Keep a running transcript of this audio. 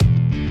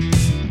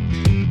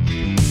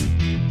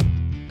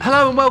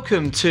Hello and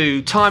welcome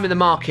to Time in the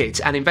Market,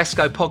 an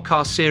Invesco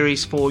Podcast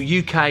Series for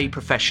UK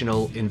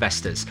professional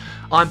investors.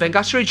 I'm Ben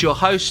Gutteridge, your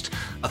host,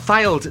 a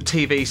failed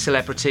TV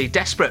celebrity,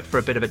 desperate for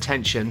a bit of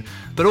attention,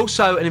 but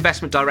also an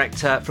investment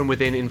director from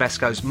within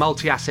Invesco's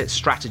multi-asset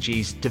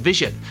strategies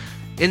division.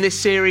 In this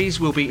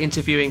series, we'll be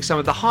interviewing some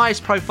of the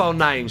highest profile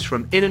names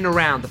from in and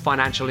around the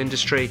financial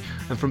industry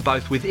and from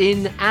both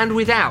within and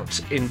without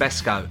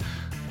Invesco.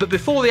 But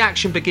before the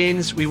action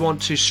begins, we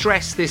want to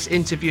stress this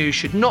interview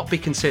should not be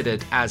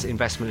considered as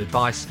investment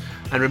advice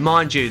and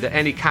remind you that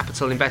any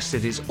capital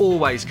invested is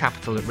always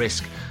capital at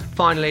risk.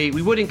 Finally,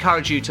 we would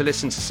encourage you to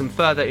listen to some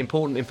further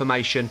important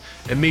information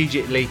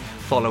immediately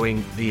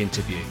following the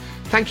interview.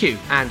 Thank you,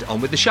 and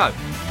on with the show.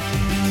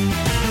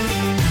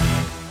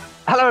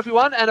 Hello,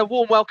 everyone, and a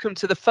warm welcome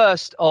to the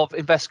first of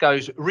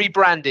Invesco's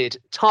rebranded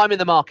Time in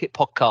the Market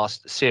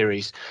podcast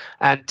series.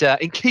 And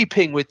in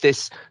keeping with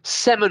this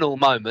seminal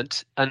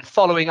moment and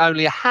following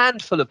only a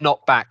handful of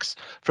knockbacks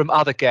from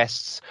other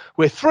guests,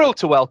 we're thrilled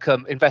to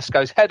welcome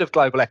Invesco's Head of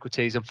Global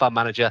Equities and Fund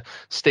Manager,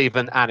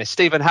 Stephen Anness.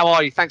 Stephen, how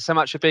are you? Thanks so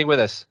much for being with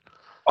us.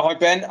 Hi,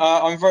 Ben.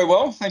 I'm very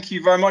well. Thank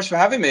you very much for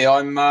having me.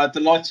 I'm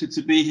delighted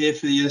to be here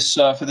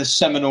for this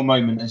seminal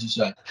moment, as you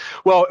say.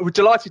 Well, we're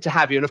delighted to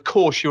have you. And of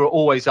course, you're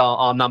always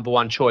our number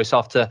one choice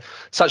after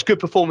such good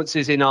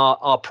performances in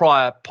our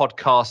prior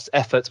podcast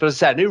efforts. But as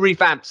I said, a new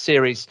revamped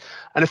series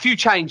and a few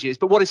changes.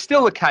 But what is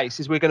still the case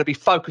is we're going to be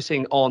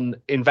focusing on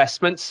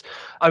investments.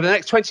 Over the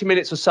next 20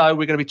 minutes or so,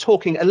 we're going to be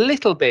talking a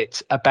little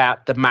bit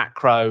about the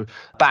macro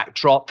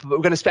backdrop. But we're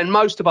going to spend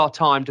most of our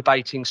time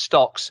debating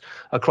stocks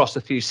across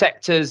a few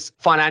sectors,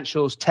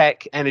 financials,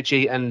 tech,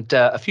 energy, and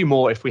a few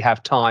more if we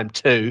have time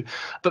too.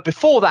 But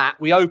before that,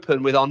 we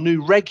open with our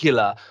new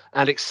regular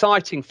and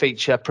exciting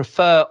feature,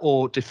 Prefer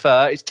or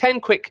Defer. It's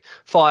 10 quick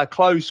fire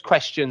closed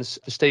questions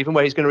for Stephen,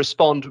 where he's going to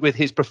respond with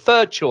his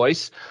preferred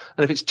choice.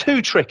 And if it's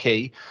too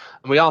tricky,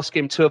 and we ask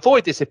him to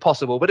avoid this if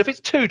possible, but if it's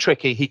too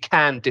tricky, he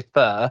can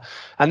defer.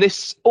 And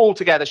this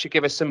altogether should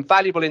give us some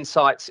valuable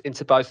insights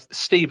into both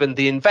Stephen,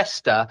 the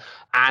investor,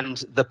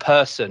 and the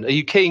person. Are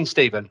you keen,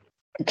 Stephen?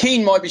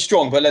 Keen might be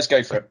strong, but let's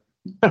go for it.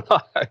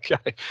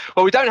 Okay.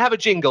 Well, we don't have a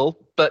jingle,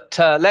 but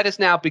let us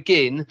now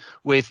begin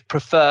with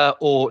prefer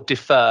or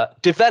defer.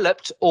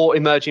 Developed or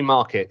emerging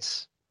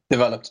markets?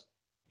 Developed.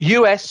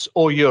 US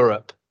or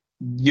Europe?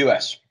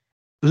 US.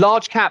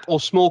 Large cap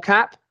or small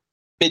cap?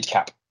 Mid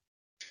cap.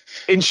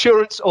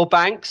 Insurance or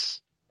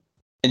banks?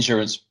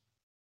 Insurance.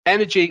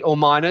 Energy or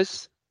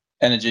miners?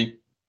 Energy.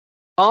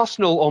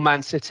 Arsenal or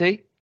Man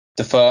City?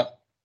 Defer.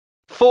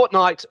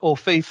 Fortnite or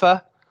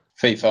FIFA?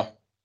 FIFA.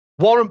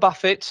 Warren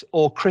Buffett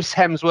or Chris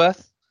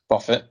Hemsworth?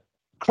 Buffett.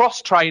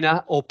 Cross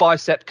trainer or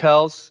bicep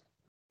curls?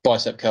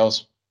 Bicep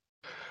curls.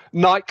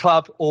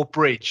 Nightclub or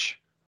bridge?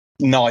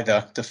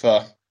 Neither.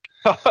 Defer.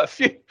 a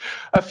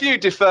few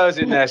defers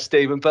in there,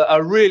 Stephen, but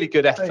a really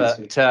good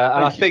effort.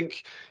 And I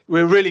think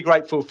we're really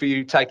grateful for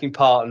you taking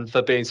part and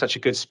for being such a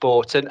good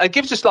sport. And it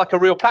gives us like a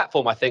real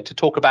platform, I think, to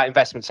talk about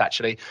investments,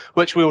 actually,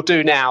 which we'll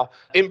do now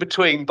in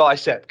between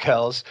bicep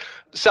curls.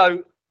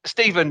 So,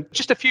 Stephen,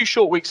 just a few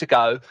short weeks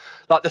ago,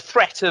 like the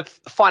threat of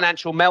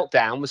financial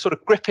meltdown was sort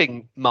of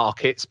gripping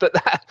markets, but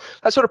that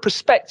sort of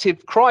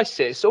prospective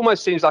crisis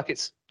almost seems like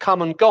it's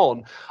come and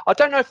gone. I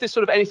don't know if there's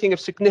sort of anything of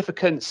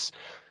significance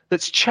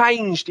that's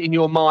changed in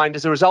your mind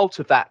as a result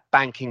of that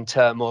banking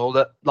turmoil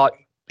that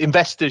like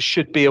investors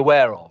should be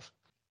aware of.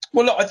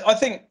 Well, look, I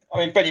think,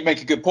 Ben, you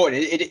make a good point.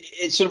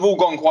 It's sort of all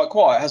gone quite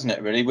quiet, hasn't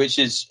it, really, which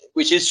is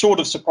sort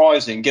of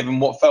surprising given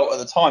what felt at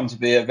the time to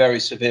be a very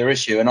severe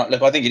issue. And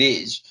I think it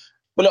is.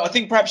 But look, I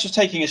think perhaps just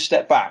taking a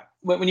step back,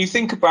 when you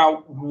think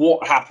about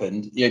what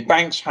happened,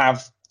 banks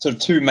have sort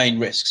of two main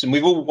risks, and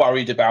we've all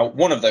worried about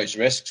one of those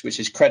risks, which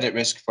is credit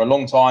risk for a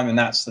long time. And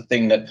that's the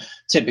thing that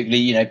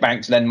typically,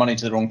 banks lend money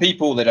to the wrong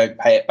people, they don't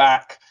pay it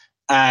back.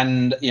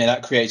 And,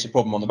 that creates a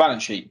problem on the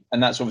balance sheet.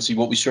 And that's obviously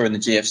what we saw in the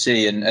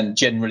GFC and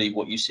generally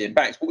what you see in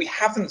banks. What we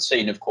haven't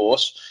seen, of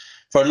course,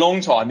 for a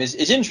long time is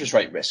interest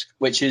rate risk,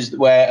 which is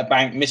where a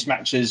bank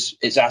mismatches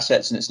its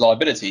assets and its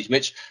liabilities,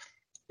 which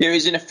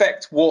is in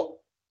effect what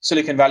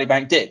Silicon Valley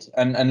Bank did.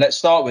 And let's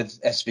start with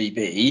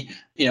SVB.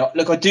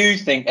 Look, I do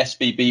think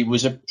SVB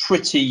was a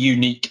pretty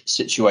unique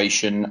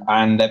situation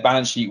and their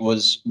balance sheet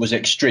was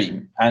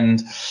extreme.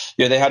 And,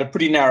 they had a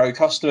pretty narrow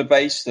customer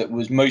base that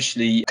was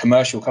mostly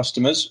commercial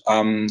customers.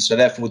 So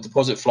therefore,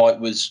 deposit flight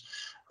was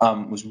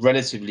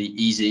relatively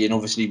easy. And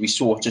obviously, we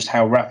saw just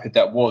how rapid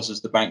that was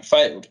as the bank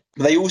failed.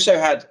 But they also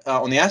had,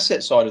 on the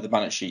asset side of the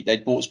balance sheet,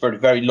 they'd bought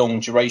very long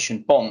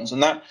duration bonds.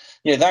 And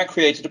that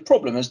created a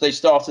problem as they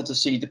started to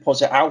see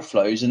deposit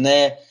outflows. And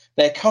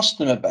their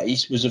customer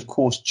base was, of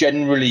course,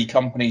 generally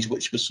companies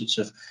which were sort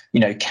of,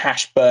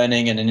 cash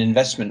burning in an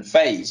investment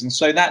phase. And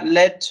so that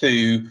led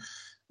to,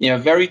 a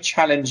very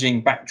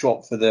challenging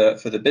backdrop for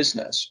the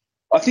business.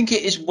 I think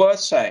it is worth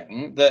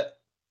saying that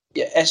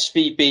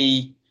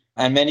SVB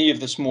and many of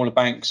the smaller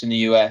banks in the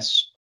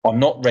US are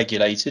not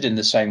regulated in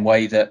the same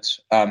way that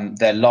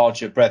their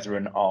larger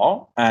brethren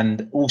are.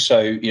 And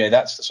also,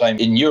 that's the same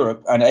in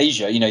Europe and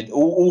Asia.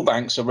 All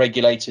banks are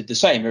regulated the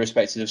same,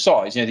 irrespective of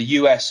size. The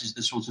US is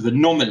the sort of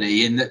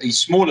anomaly in that these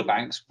smaller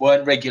banks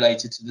weren't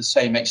regulated to the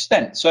same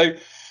extent. So,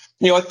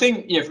 I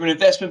think, from an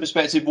investment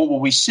perspective, what will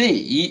we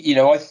see?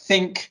 I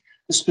think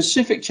the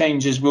specific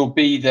changes will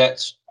be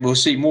that we'll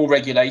see more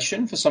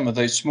regulation for some of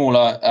those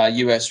smaller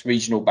US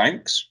regional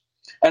banks.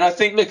 And I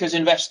think, look, as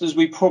investors,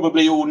 we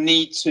probably all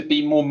need to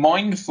be more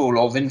mindful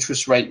of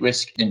interest rate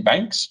risk in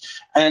banks.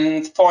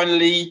 And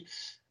finally,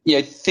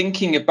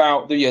 thinking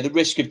about the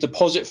risk of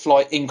deposit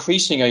flight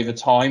increasing over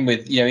time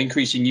with,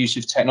 increasing use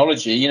of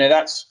technology,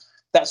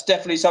 that's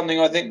definitely something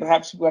I think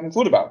perhaps we haven't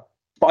thought about.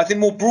 But I think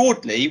more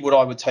broadly, what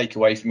I would take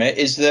away from it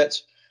is that,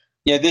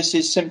 this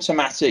is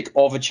symptomatic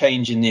of a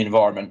change in the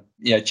environment,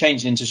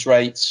 change in interest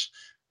rates.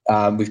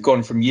 We've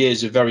gone from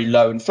years of very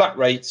low and flat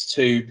rates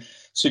to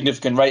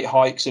significant rate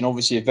hikes and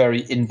obviously a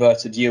very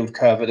inverted yield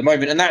curve at the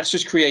moment. And that's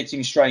just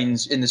creating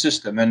strains in the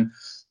system. And,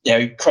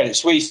 Credit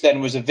Suisse then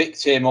was a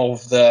victim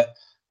of the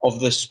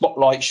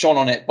spotlight shone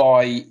on it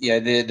by,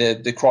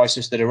 the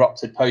crisis that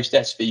erupted post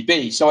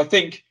SVB. So I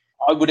think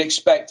I would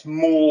expect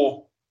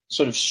more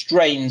sort of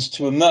strains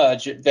to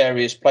emerge at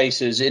various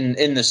places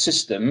in the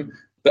system.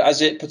 But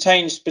as it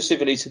pertains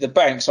specifically to the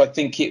banks, I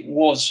think it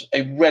was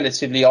a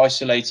relatively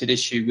isolated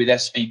issue with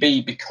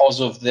SVB because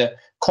of the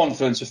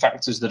confluence of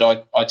factors that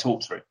I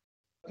talked through.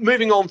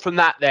 Moving on from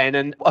that then,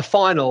 and a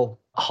final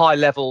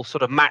high-level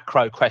sort of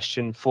macro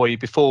question for you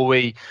before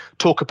we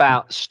talk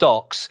about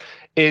stocks,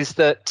 is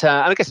that,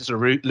 and I guess it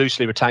sort of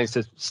loosely retains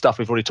the stuff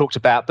we've already talked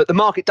about, but the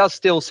market does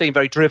still seem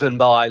very driven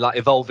by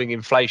evolving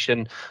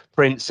inflation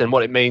prints and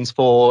what it means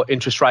for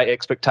interest rate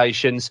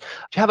expectations.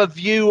 Do you have a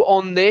view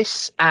on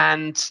this?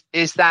 And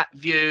is that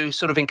view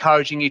sort of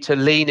encouraging you to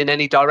lean in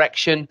any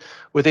direction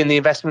within the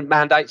investment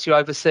mandates you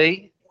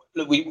oversee?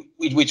 Look,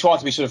 we try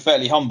to be sort of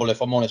fairly humble,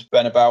 if I'm honest,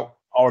 Ben, about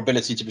our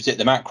ability to predict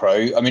the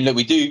macro. I mean, look,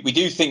 we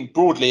do think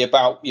broadly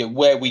about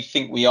where we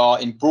think we are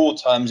in broad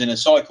terms in a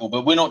cycle,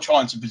 but we're not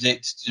trying to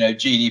predict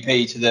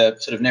GDP to the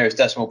sort of nearest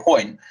decimal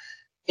point.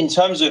 In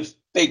terms of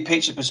big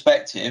picture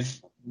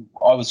perspective,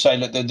 I would say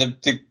that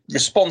the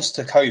response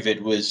to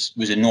COVID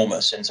was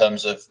enormous in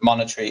terms of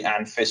monetary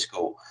and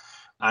fiscal,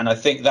 and I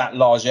think that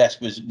largesse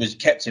was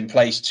kept in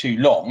place too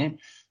long.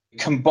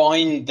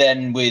 Combined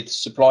then with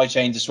supply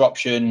chain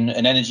disruption,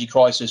 an energy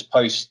crisis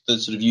post the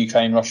sort of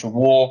Ukraine-Russia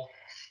war,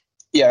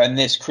 and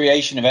this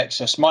creation of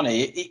excess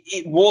money,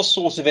 it was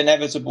sort of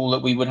inevitable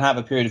that we would have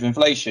a period of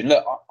inflation.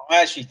 Look,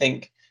 I actually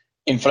think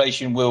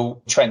inflation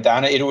will trend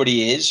down. It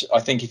already is. I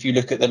think if you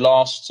look at the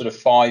last sort of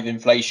 5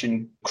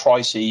 inflation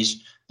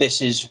crises,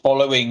 this is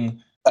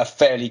following a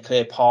fairly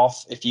clear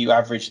path if you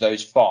average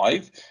those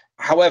 5.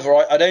 However,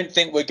 I don't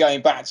think we're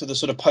going back to the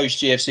sort of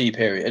post-GFC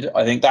period.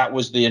 I think that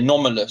was the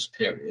anomalous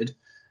period.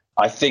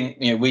 I think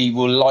we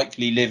will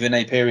likely live in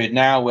a period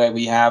now where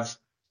we have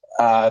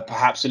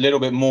perhaps a little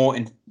bit more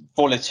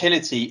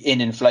volatility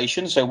in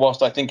inflation. So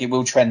whilst I think it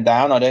will trend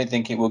down, I don't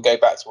think it will go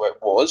back to where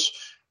it was.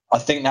 I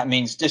think that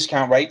means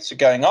discount rates are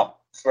going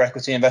up for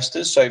equity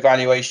investors. So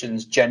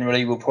valuations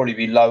generally will probably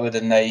be lower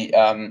than they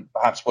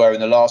perhaps were in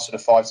the last sort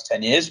of 5 to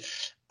 10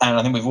 years. And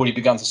I think we've already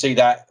begun to see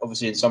that,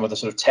 obviously, in some of the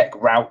sort of tech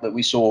rout that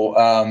we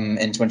saw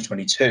in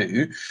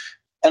 2022.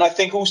 And I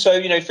think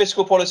also,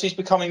 fiscal policy is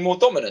becoming more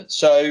dominant.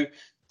 So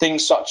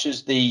things such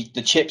as the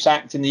CHIPS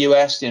Act in the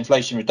US, the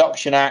Inflation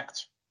Reduction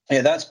Act,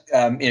 that's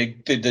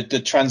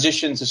the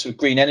transition to sort of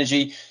green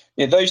energy.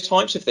 Those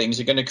types of things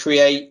are going to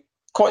create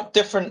quite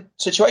different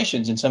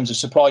situations in terms of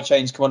supply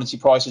chains, commodity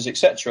prices,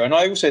 etc. And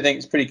I also think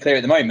it's pretty clear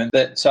at the moment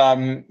that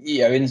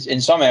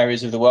in some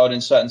areas of the world,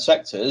 in certain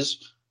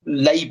sectors,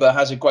 labour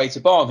has a greater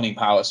bargaining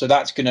power. So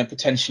that's going to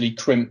potentially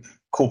crimp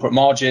corporate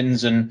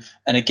margins and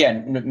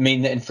again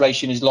mean that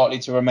inflation is likely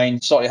to remain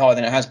slightly higher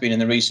than it has been in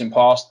the recent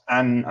past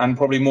and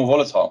probably more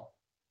volatile.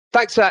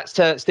 Thanks for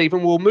that,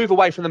 Stephen. We'll move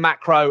away from the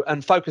macro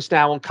and focus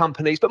now on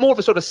companies, but more of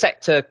a sort of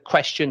sector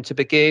question to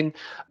begin.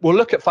 We'll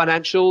look at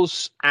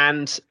financials.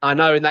 And I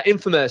know in that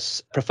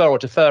infamous prefer or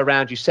defer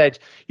round, you said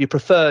you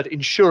preferred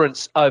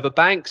insurance over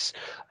banks,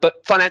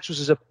 but financials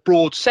is a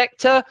broad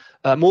sector,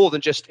 more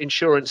than just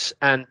insurance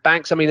and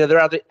banks. I mean, are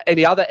there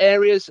any other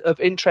areas of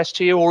interest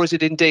to you, or is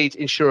it indeed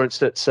insurance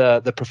that's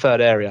the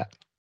preferred area?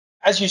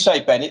 As you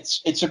say, Ben,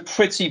 it's a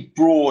pretty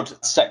broad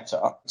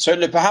sector. So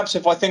look, perhaps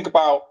if I think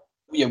about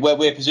where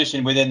we're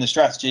positioned within the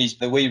strategies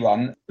that we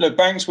run. Look,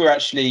 banks, we're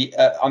actually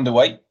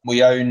underweight.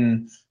 We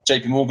own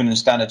JP Morgan and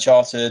Standard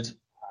Chartered.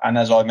 And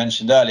as I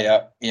mentioned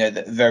earlier,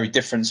 the very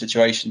different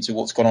situation to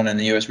what's gone on in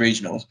the US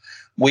regionals.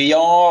 We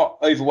are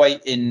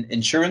overweight in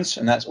insurance,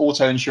 and that's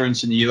auto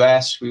insurance in the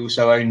US. We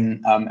also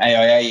own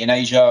AIA in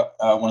Asia,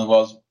 one of the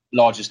world's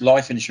largest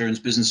life insurance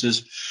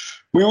businesses.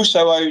 We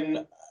also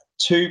own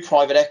 2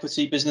 private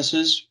equity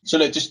businesses. So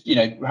look, just,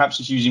 perhaps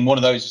just using one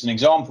of those as an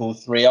example,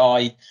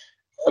 3i,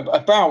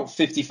 about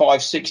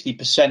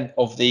 55-60%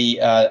 of the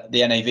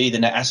NAV, the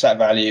net asset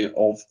value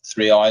of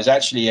 3i, is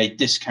actually a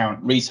discount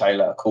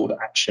retailer called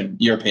Action,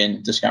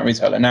 European discount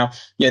retailer. Now,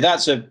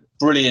 that's a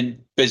brilliant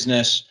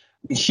business,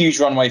 huge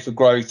runway for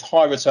growth,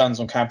 high returns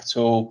on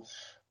capital,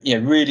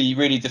 really,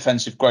 really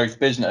defensive growth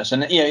business.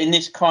 And, in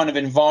this kind of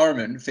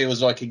environment,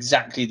 feels like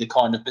exactly the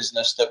kind of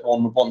business that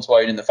one would want to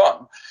own in the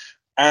fund.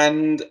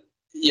 And,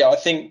 I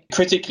think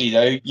critically,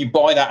 though, you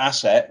buy that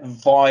asset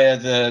via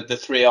the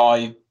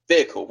 3i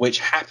vehicle, which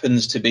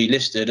happens to be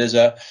listed as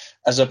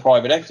a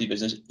private equity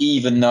business,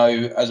 even though,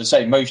 as I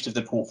say, most of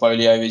the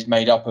portfolio is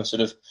made up of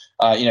sort of,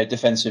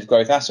 defensive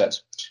growth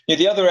assets.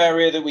 The other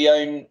area that we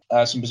own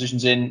some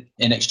positions in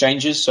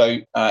exchanges, so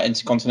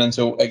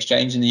Intercontinental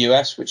Exchange in the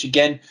US, which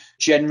again,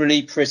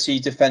 generally pretty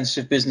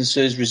defensive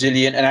businesses,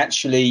 resilient, and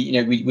actually,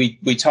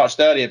 we touched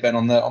earlier, Ben,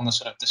 on the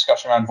sort of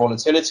discussion around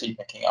volatility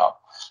picking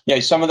up.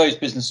 Some of those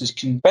businesses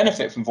can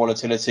benefit from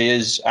volatility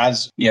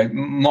as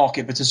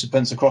market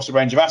participants across a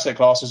range of asset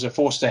classes are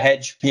forced to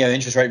hedge,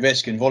 interest rate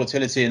risk and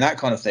volatility and that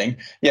kind of thing.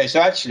 So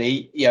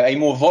actually, a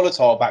more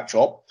volatile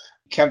backdrop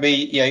can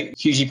be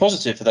hugely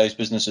positive for those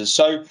businesses.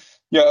 So,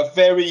 a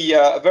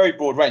very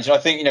broad range. And I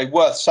think,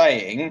 worth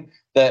saying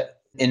that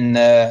in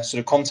the sort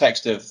of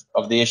context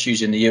of the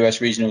issues in the US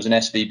regionals and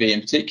SVB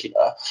in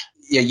particular,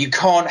 you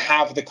can't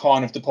have the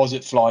kind of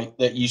deposit flight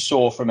that you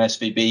saw from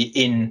SVB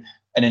in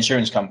an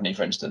insurance company,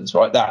 for instance,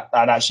 right? That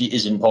actually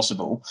isn't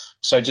possible.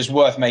 So just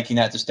worth making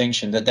that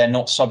distinction that they're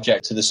not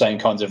subject to the same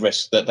kinds of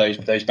risks that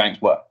those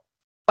banks were.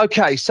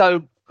 Okay,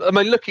 so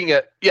looking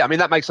at,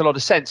 that makes a lot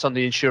of sense on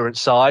the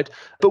insurance side.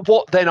 But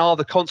what then are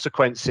the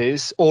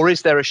consequences, or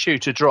is there a shoe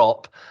to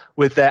drop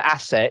with their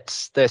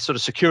assets, their sort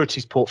of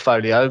securities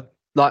portfolio,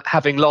 like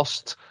having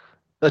lost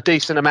a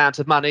decent amount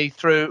of money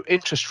through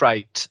interest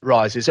rate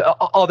rises?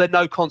 Are there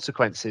no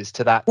consequences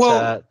to that?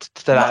 Well,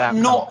 to that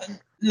outcome?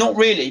 Not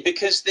really,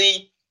 because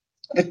the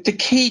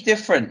key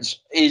difference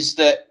is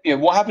that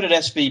what happened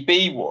at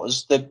SVB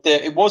was that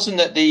it wasn't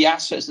that the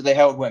assets that they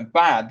held went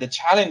bad. The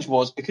challenge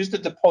was because the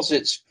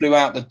deposits flew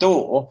out the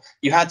door,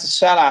 you had to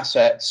sell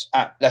assets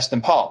at less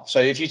than par.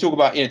 So if you talk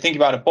about think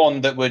about a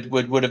bond that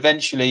would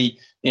eventually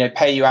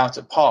pay you out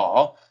at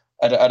par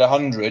at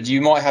 100,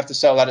 you might have to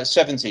sell that at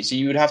 70. So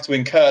you would have to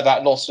incur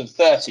that loss of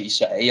 30.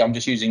 Say, I'm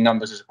just using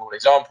numbers as a broad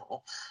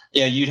example.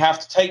 You'd have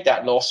to take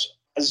that loss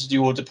as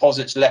your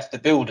deposits left the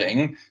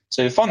building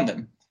to fund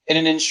them. In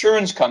an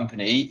insurance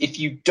company, if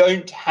you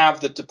don't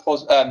have the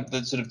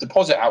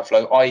deposit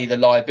outflow, i.e. the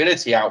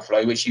liability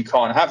outflow, which you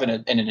can't have in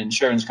an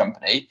insurance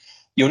company,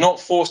 you're not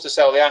forced to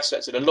sell the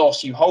assets at a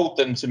loss. You hold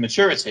them to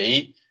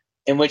maturity,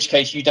 in which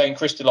case you don't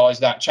crystallize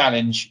that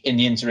challenge in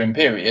the interim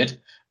period,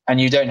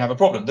 and you don't have a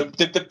problem.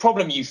 The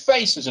problem you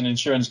face as an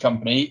insurance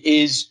company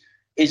is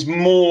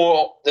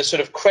more the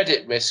sort of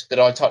credit risk that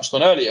I touched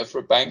on earlier for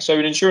a bank. So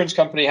an insurance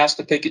company has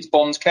to pick its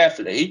bonds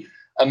carefully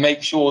and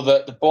make sure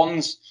that the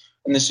bonds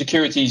and the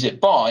securities it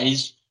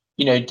buys,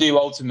 do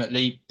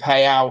ultimately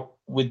pay out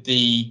with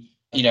the,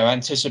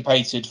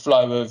 anticipated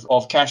flow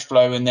of cash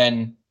flow, and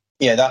then,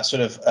 that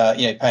sort of,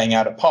 paying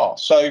out at par.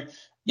 So,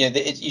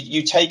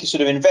 you take a sort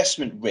of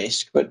investment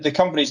risk, but the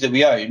companies that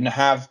we own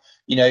have,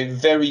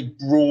 very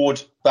broad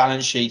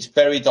balance sheets,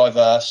 very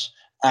diverse,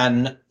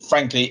 and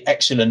frankly,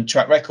 excellent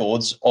track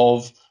records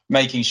of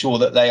making sure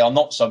that they are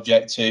not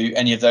subject to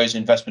any of those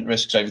investment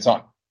risks over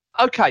time.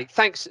 Okay,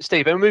 thanks,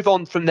 Steve. And move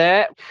on from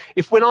there.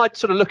 When I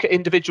sort of look at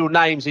individual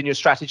names in your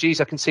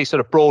strategies, I can see sort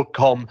of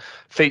Broadcom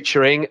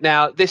featuring.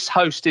 Now, this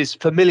host is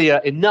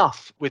familiar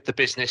enough with the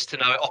business to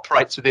know it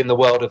operates within the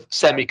world of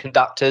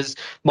semiconductors,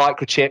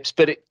 microchips,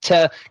 but it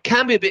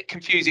can be a bit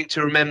confusing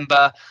to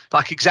remember,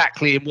 like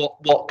exactly in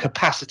what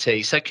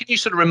capacity. So can you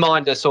sort of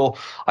remind us, or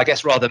I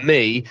guess rather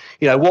me,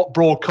 what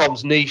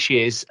Broadcom's niche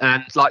is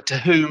and like to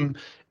whom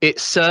it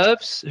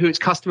serves, who its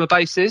customer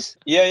base is?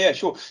 Yeah,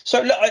 sure.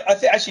 So look, I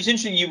think actually it's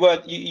interesting you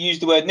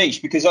used the word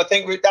niche, because I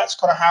think that's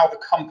kind of how the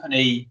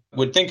company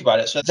would think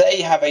about it. So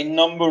they have a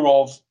number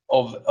of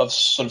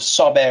sort of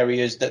sub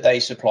areas that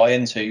they supply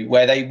into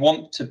where they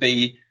want to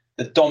be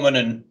the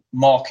dominant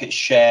market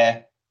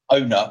share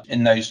owner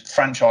in those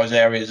franchise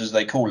areas, as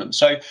they call them.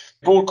 So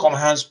Broadcom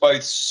has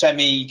both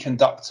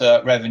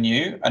semiconductor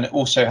revenue and it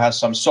also has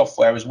some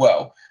software as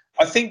well.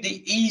 I think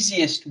the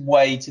easiest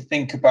way to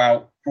think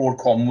about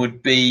Broadcom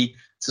would be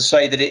to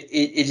say that it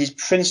is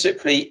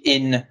principally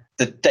in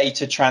the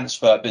data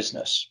transfer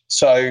business.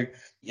 So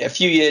a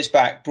few years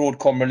back,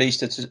 Broadcom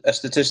released a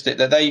statistic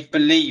that they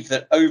believe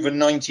that over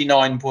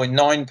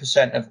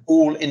 99.9% of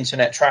all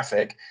internet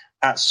traffic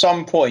at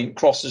some point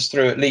crosses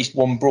through at least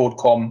one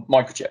Broadcom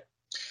microchip.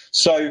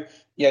 So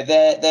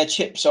their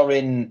chips are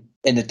in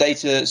the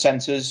data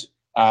centers.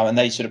 And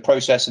they sort of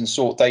process and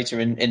sort data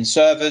in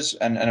servers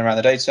and around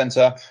the data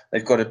center.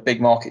 They've got a big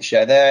market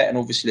share there. And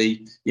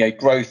obviously,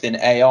 growth in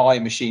AI,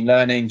 machine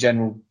learning,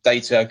 general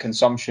data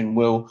consumption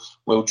will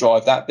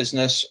drive that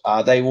business.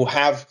 They will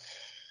have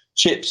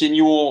chips in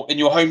your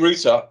home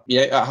router,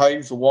 at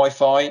home for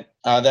Wi-Fi.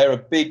 They're a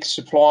big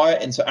supplier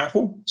into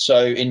Apple.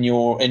 So in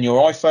your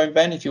iPhone,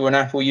 Ben, if you're an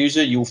Apple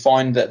user, you'll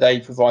find that they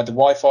provide the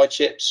Wi-Fi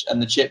chips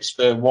and the chips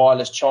for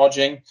wireless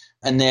charging.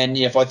 And then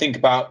if I think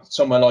about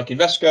somewhere like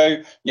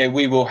Invesco,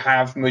 we will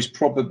have most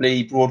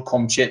probably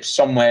Broadcom chips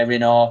somewhere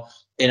in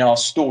our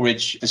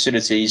storage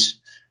facilities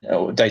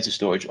or data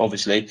storage,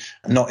 obviously,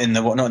 not in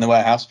the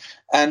warehouse.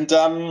 And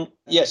so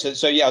as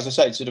I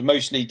say, sort of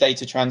mostly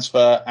data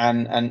transfer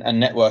and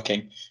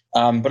networking.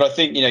 But I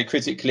think,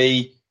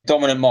 critically,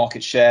 dominant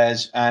market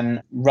shares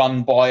and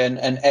run by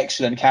an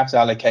excellent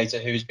capital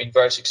allocator who has been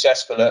very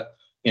successful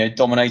at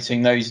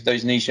dominating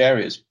those niche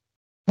areas.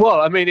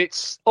 Well, I mean,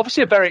 it's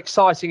obviously a very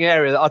exciting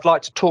area that I'd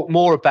like to talk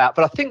more about,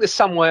 but I think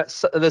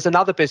there's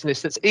another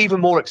business that's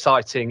even more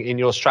exciting in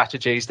your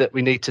strategies that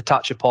we need to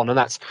touch upon, and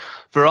that's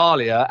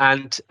Veralia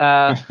and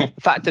the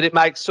fact that it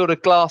makes sort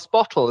of glass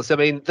bottles. I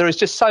mean, there is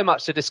just so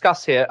much to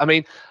discuss here. I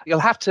mean, you'll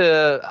have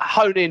to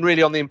hone in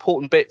really on the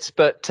important bits,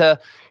 but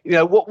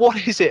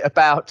what is it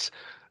about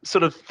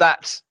sort of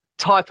that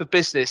type of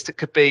business that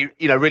could be,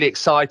 really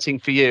exciting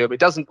for you? I mean, it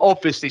doesn't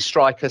obviously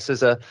strike us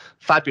as a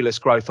fabulous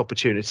growth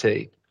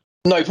opportunity.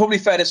 No, probably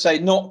fair to say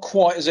not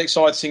quite as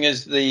exciting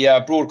as the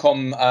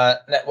Broadcom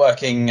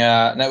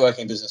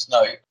networking business.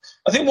 No,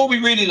 I think what we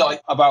really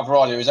like about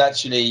Veralia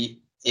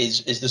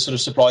is the sort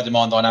of supply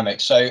demand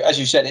dynamic. So as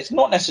you said, it's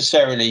not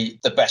necessarily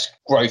the best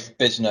growth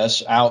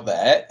business out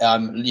there.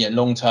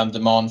 Long term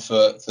demand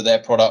for their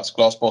products,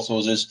 glass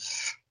bottles,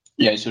 is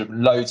sort of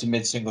low to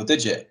mid single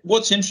digit.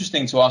 What's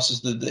interesting to us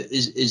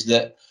is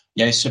that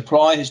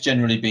supply has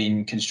generally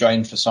been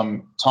constrained for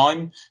some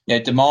time.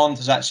 Demand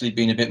has actually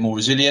been a bit more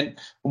resilient.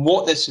 And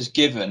what this has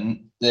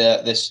given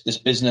this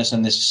business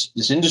and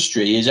this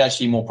industry is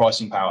actually more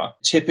pricing power.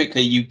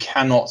 Typically, you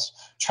cannot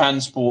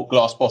transport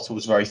glass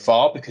bottles very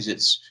far because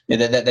it's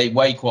they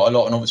weigh quite a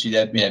lot, and obviously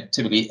they're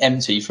typically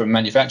empty from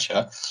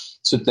manufacture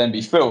to then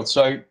be filled.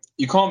 So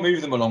you can't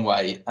move them a long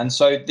way. And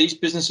so these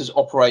businesses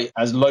operate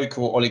as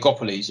local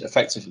oligopolies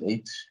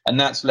effectively. And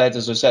that's led,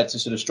 as I said, to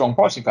sort of strong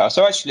pricing power.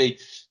 So actually,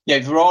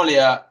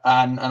 Veralia,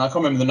 and I can't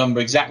remember the number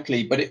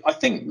exactly, but I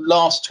think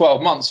last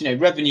 12 months,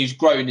 revenue's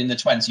grown in the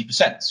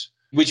 20%,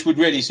 which would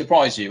really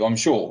surprise you, I'm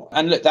sure.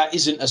 And look, that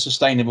isn't a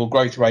sustainable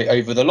growth rate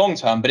over the long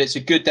term, but it's a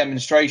good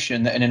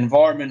demonstration that in an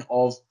environment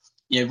of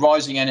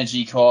rising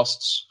energy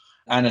costs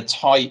and a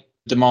tight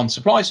demand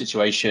supply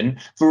situation,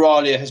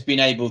 Veralia has been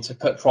able to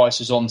put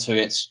prices onto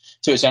its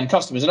end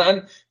customers.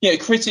 And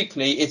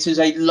critically, it is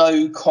a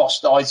low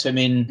cost item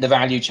in the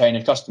value chain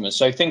of customers.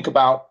 So think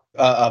about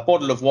a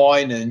bottle of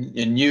wine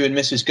and you and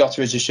Mrs.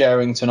 Gutteridge are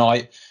sharing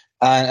tonight.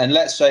 And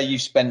let's say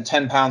you've spent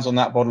 £10 on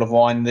that bottle of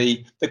wine.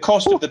 The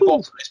cost of the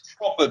bottle is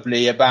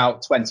probably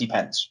about 20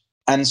 pence.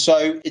 And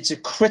so it's a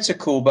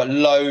critical but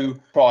low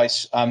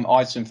price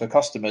item for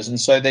customers.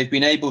 And so they've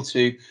been able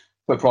to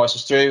put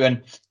prices through.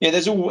 And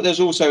there's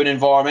also an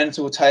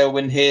environmental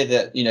tailwind here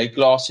that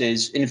glass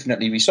is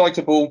infinitely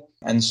recyclable,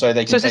 and so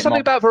they can. So is there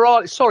something about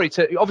Veralia? Sorry,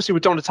 obviously we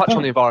don't want to touch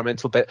on the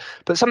environmental bit,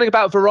 but something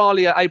about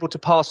Veralia able to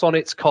pass on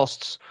its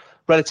costs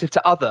relative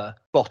to other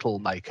bottle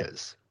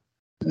makers.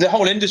 The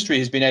whole industry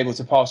has been able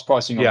to pass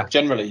pricing on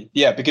generally,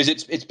 because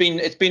it's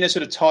been a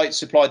sort of tight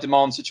supply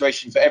demand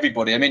situation for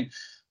everybody. I mean,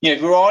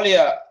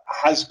 Veralia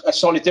has a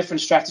slightly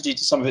different strategy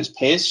to some of its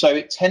peers, so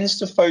it tends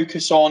to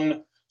focus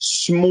on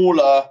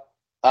smaller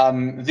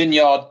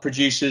vineyard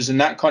producers and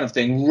that kind of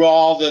thing,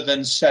 rather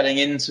than selling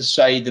into,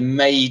 say, the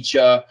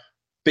major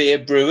beer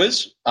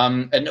brewers.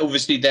 And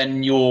obviously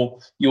then your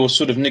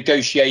sort of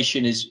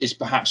negotiation is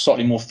perhaps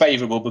slightly more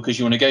favourable because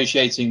you're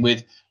negotiating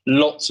with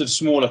lots of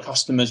smaller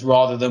customers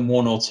rather than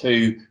one or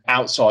two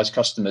outsized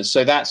customers.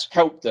 So that's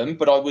helped them.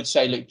 But I would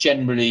say, look,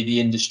 generally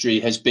the industry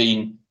has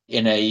been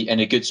in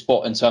a good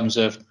spot in terms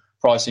of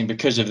pricing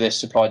because of this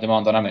supply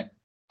demand dynamic.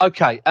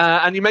 Okay,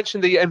 and you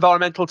mentioned the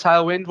environmental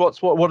tailwind.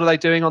 What are they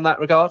doing on that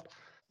regard?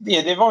 The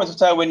environmental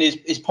tailwind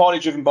is partly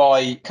driven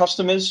by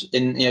customers.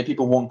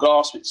 People want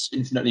glass; it's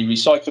infinitely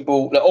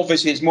recyclable. Like,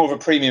 obviously, it's more of a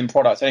premium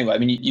product anyway. I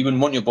mean, you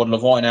wouldn't want your bottle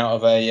of wine out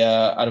of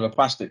a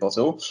plastic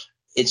bottle.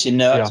 It's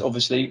inert,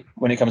 obviously,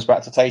 when it comes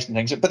back to taste and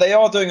things. But they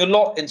are doing a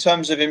lot in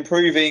terms of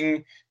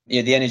improving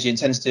the energy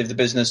intensity of the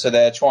business. So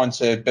they're trying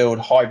to build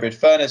hybrid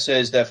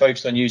furnaces. They're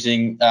focused on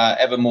using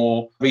ever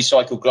more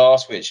recycled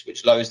glass,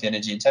 which lowers the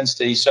energy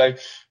intensity. So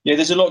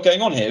there's a lot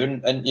going on here.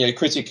 And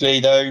critically,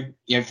 though,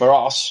 for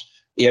us,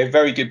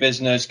 very good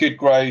business, good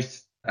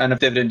growth, and a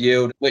dividend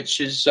yield, which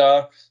is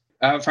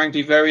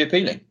frankly very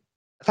appealing.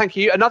 Thank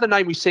you. Another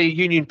name we see,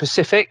 Union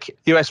Pacific,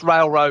 US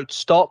railroad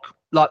stock.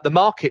 Like, the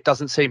market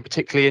doesn't seem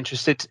particularly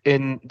interested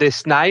in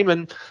this name,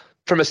 and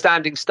from a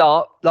standing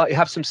start, like, you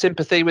have some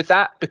sympathy with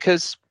that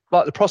because,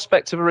 like, the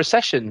prospect of a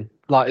recession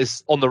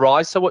is on the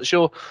rise. So what's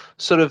your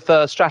sort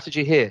of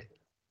strategy here?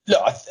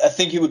 Look, I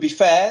think it would be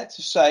fair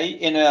to say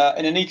in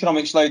an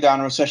economic slowdown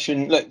or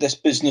recession, look, this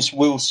business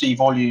will see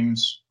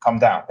volumes come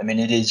down. I mean,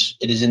 it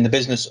is in the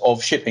business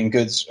of shipping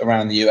goods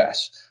around the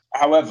US.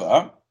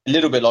 However, a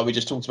little bit like we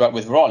just talked about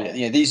with Veralia,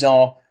 these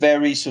are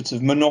very sort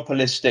of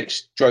monopolistic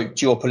stroke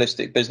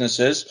duopolistic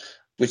businesses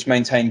which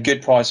maintain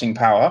good pricing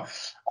power.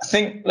 I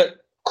think, look,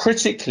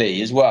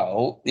 critically as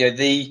well,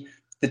 the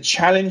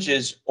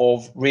challenges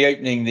of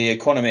reopening the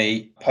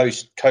economy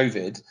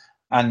post-COVID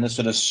and the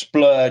sort of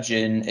splurge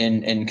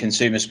in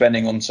consumer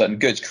spending on certain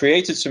goods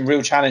created some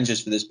real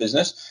challenges for this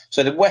business.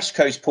 So the West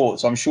Coast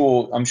ports, I'm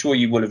sure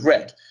you will have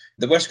read,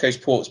 the West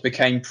Coast ports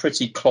became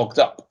pretty clogged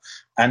up,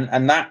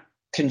 and that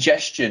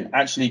congestion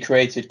actually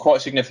created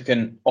quite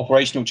significant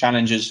operational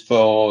challenges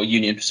for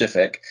Union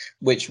Pacific,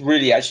 which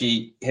really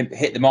actually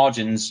hit the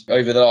margins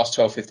over the last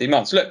 12, 15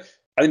 months. Look,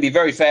 I think it'd be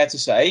very fair to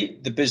say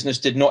the business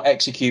did not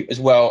execute as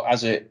well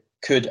as it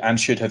could and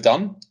should have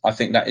done. I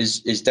think that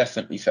is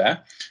definitely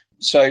fair.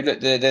 So look,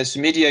 there's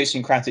some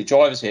idiosyncratic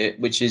drivers here,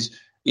 which is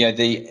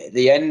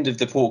the end of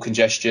the port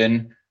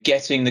congestion,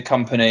 getting the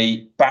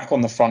company back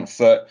on the front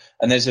foot,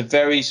 and there's a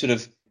very sort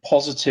of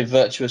positive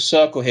virtuous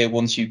circle here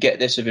once you get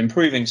this of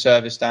improving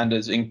service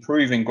standards,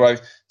 improving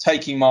growth,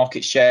 taking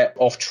market share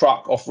off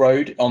truck, off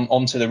road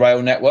onto the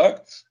rail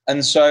network.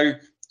 And so,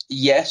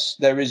 yes,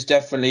 there is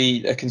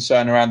definitely a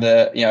concern around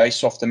a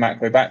softer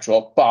macro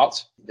backdrop,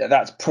 but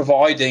that's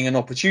providing an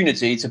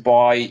opportunity to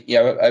buy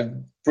a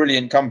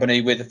brilliant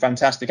company with a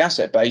fantastic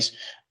asset base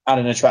at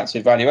an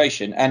attractive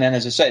valuation. And then,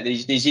 as I say,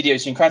 these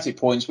idiosyncratic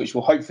points, which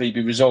will hopefully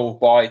be resolved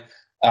by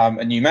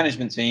a new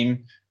management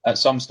team at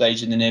some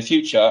stage in the near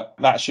future,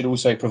 that should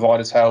also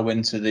provide a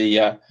tailwind to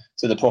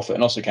the profit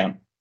and loss account.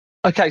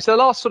 Okay, so the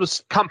last sort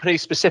of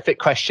company-specific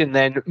question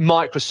then,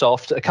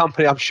 Microsoft, a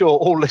company I'm sure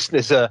all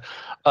listeners are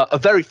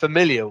very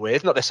familiar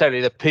with, not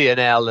necessarily the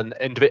P&L and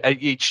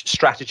each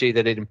strategy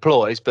that it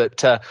employs,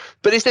 but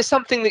is there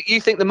something that you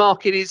think the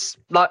market is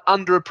like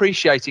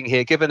underappreciating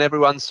here, given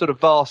everyone's sort of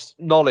vast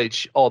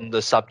knowledge on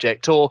the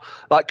subject? Or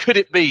like, could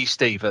it be,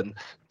 Stephen,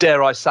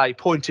 dare I say,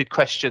 pointed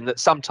question that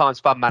sometimes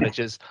fund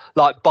managers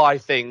like buy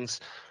things,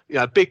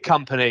 big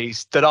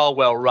companies that are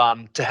well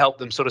run to help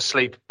them sort of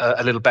sleep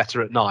a little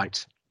better at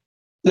night?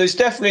 It's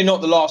definitely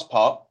not the last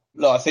part.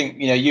 Look, I think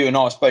you and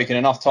I have spoken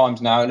enough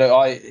times now.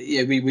 Look,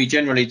 we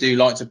generally do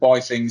like to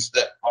buy things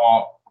that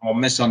are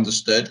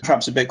misunderstood,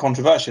 perhaps a bit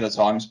controversial at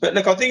times. But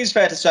look, I think it's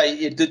fair to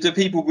say, do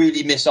people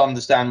really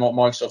misunderstand what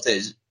Microsoft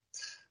is?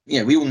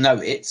 We all know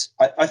it.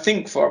 I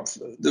think for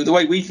the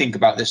way we think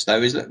about this,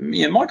 though, is that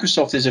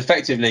Microsoft is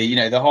effectively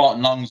the heart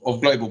and lungs of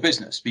global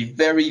business. It'd be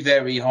very,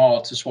 very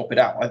hard to swap it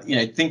out.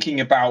 Thinking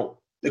about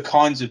the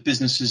kinds of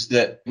businesses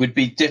that would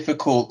be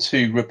difficult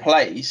to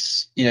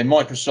replace,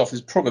 Microsoft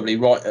is probably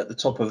right at the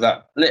top of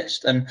that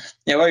list. And,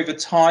 over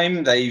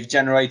time, they've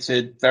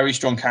generated very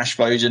strong cash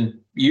flows and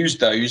used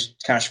those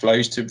cash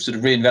flows to sort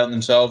of reinvent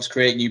themselves,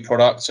 create new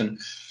products. And,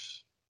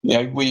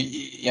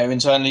 we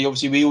internally,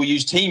 obviously, we all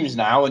use Teams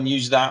now and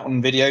use that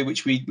on video,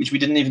 which we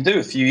didn't even do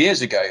a few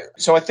years ago.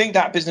 So I think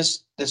that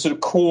business, the sort of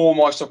core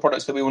Microsoft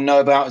products that we all know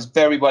about, is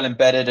very well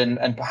embedded,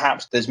 and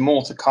perhaps there's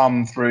more to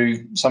come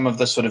through some of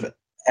the sort of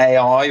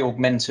AI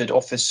augmented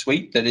office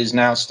suite that is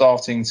now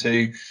starting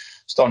to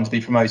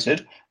be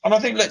promoted. And I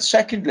think,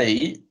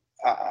 secondly,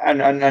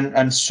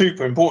 and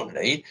super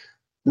importantly,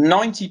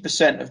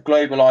 90% of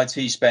global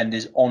IT spend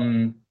is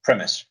on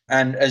premise,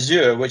 and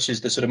Azure, which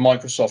is the sort of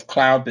Microsoft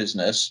cloud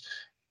business,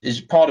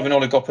 is part of an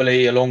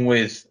oligopoly along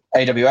with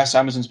AWS,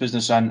 Amazon's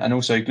business, and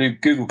also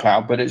Google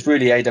Cloud, but it's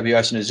really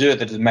AWS and Azure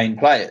that are the main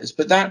players.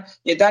 But that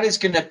is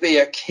going to be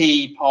a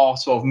key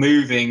part of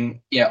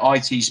moving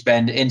IT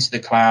spend into the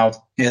cloud.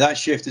 That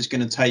shift is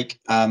going to take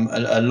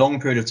a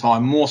long period of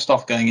time, more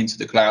stuff going into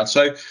the cloud.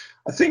 So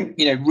I think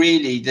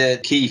really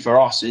the key for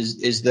us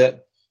is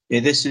that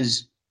this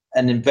is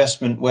an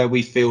investment where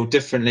we feel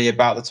differently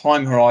about the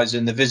time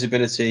horizon, the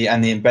visibility,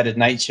 and the embedded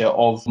nature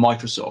of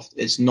Microsoft.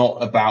 It's not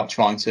about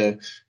trying to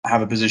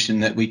have a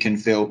position that we can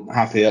feel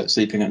happier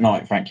sleeping at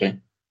night, frankly.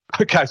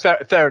 Okay,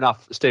 fair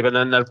enough, Stephen.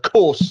 And of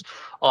course,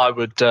 I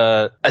would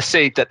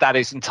accede that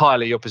is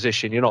entirely your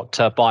position. You're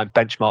not buying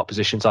benchmark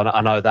positions.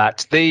 I know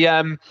that.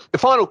 The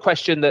final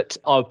question that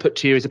I would put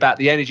to you is about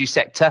the energy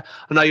sector.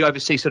 I know you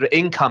oversee sort of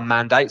income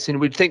mandates, and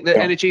we'd think that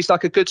energy is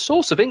like a good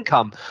source of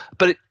income,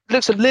 but it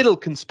looks a little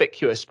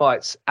conspicuous by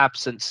its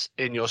absence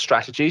in your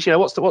strategies.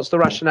 What's the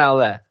rationale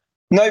there?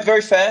 No,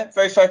 very fair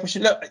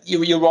question. Look,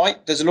 you're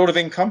right. There's a lot of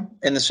income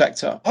in the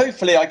sector.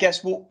 Hopefully, I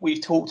guess what we've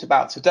talked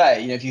about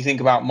today, if you think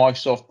about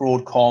Microsoft,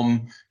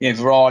 Broadcom,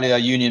 Veralia,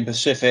 Union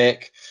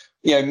Pacific,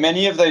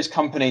 many of those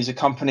companies are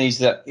companies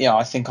that,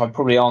 I think I'd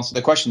probably answer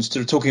the questions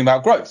to talking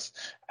about growth.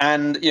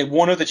 And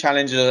one of the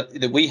challenges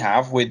that we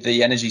have with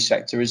the energy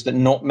sector is that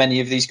not many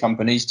of these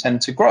companies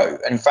tend to grow.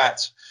 In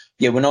fact,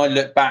 when I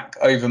look back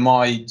over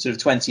my sort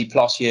of 20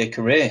 plus year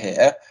career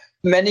here,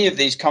 many of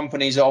these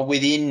companies are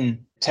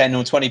within 10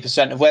 or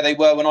 20% of where they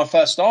were when I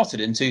first started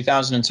in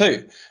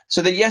 2002.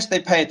 So that, yes, they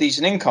pay a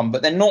decent income,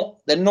 but they're not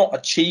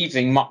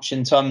achieving much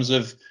in terms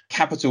of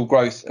capital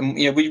growth. And,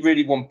 we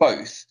really want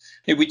both.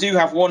 We do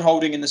have one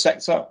holding in the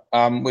sector,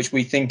 which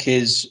we think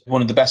is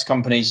one of the best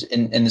companies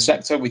in the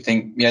sector. We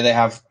think, they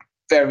have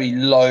very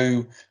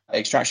low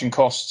extraction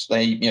costs.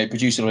 They,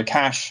 produce a lot of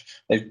cash.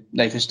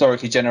 They've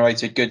historically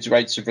generated good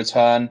rates of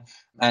return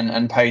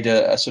and paid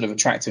a sort of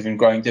attractive and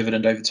growing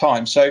dividend over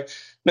time. So,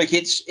 look,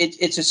 it's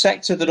a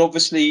sector that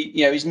obviously,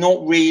 is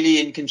not really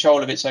in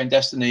control of its own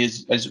destiny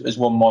as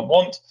one might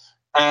want.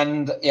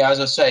 And, as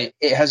I say,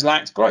 it has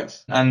lacked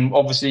growth and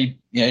obviously,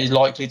 is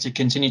likely to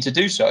continue to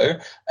do so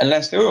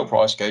unless the oil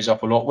price goes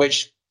up a lot,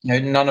 which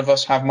none of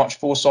us have much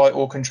foresight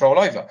or control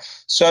over.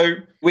 So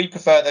we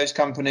prefer those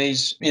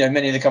companies,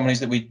 many of the companies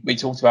that we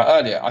talked about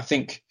earlier. I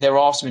think there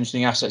are some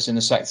interesting assets in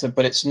the sector,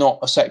 but it's not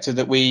a sector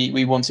that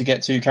we want to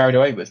get too carried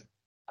away with.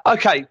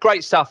 Okay,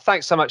 great stuff.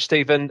 Thanks so much,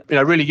 Stephen.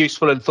 Really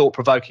useful and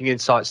thought-provoking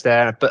insights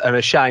there, and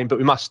a shame, but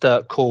we must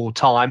call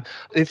time.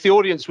 If the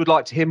audience would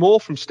like to hear more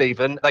from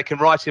Stephen, they can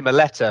write him a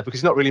letter,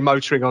 because he's not really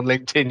motoring on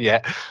LinkedIn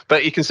yet,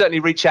 but you can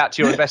certainly reach out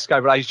to your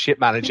Invesco relationship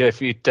manager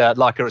if you'd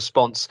like a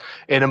response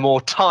in a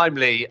more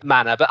timely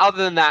manner. But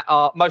other than that,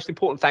 our most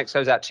important thanks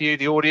goes out to you,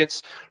 the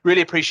audience.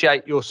 Really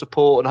appreciate your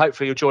support, and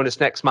hopefully you'll join us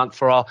next month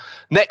for our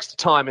next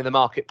Time in the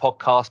Market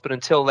podcast. But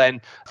until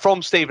then,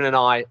 from Stephen and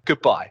I,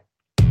 goodbye.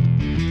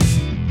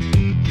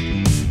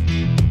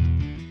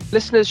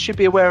 Listeners should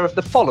be aware of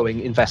the following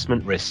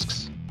investment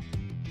risks.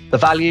 The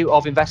value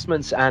of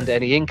investments and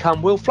any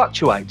income will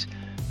fluctuate.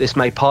 This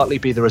may partly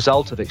be the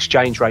result of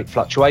exchange rate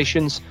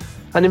fluctuations,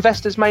 and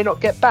investors may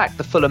not get back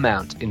the full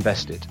amount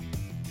invested.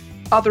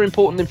 Other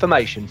important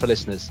information for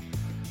listeners.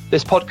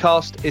 This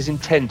podcast is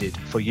intended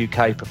for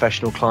UK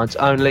professional clients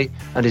only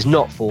and is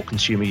not for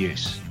consumer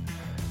use.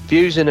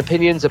 Views and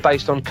opinions are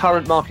based on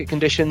current market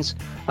conditions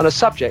and are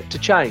subject to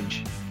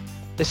change.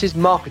 This is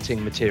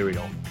marketing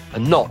material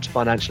and not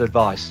financial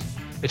advice.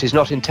 It is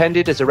not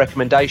intended as a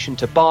recommendation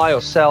to buy or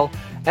sell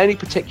any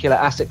particular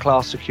asset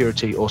class,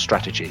 security or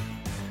strategy.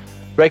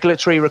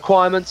 Regulatory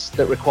requirements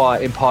that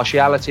require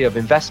impartiality of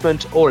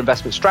investment or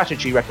investment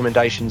strategy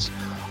recommendations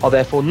are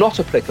therefore not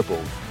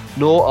applicable,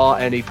 nor are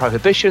any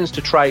prohibitions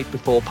to trade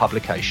before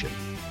publication.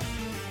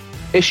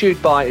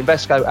 Issued by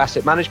Invesco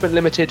Asset Management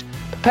Limited,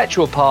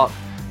 Perpetual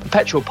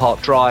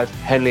Park Drive,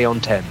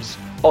 Henley-on-Thames,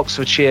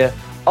 Oxfordshire,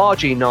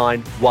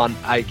 RG9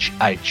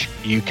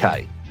 1HH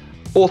UK.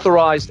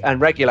 Authorised and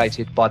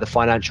regulated by the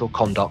Financial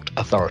Conduct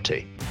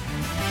Authority.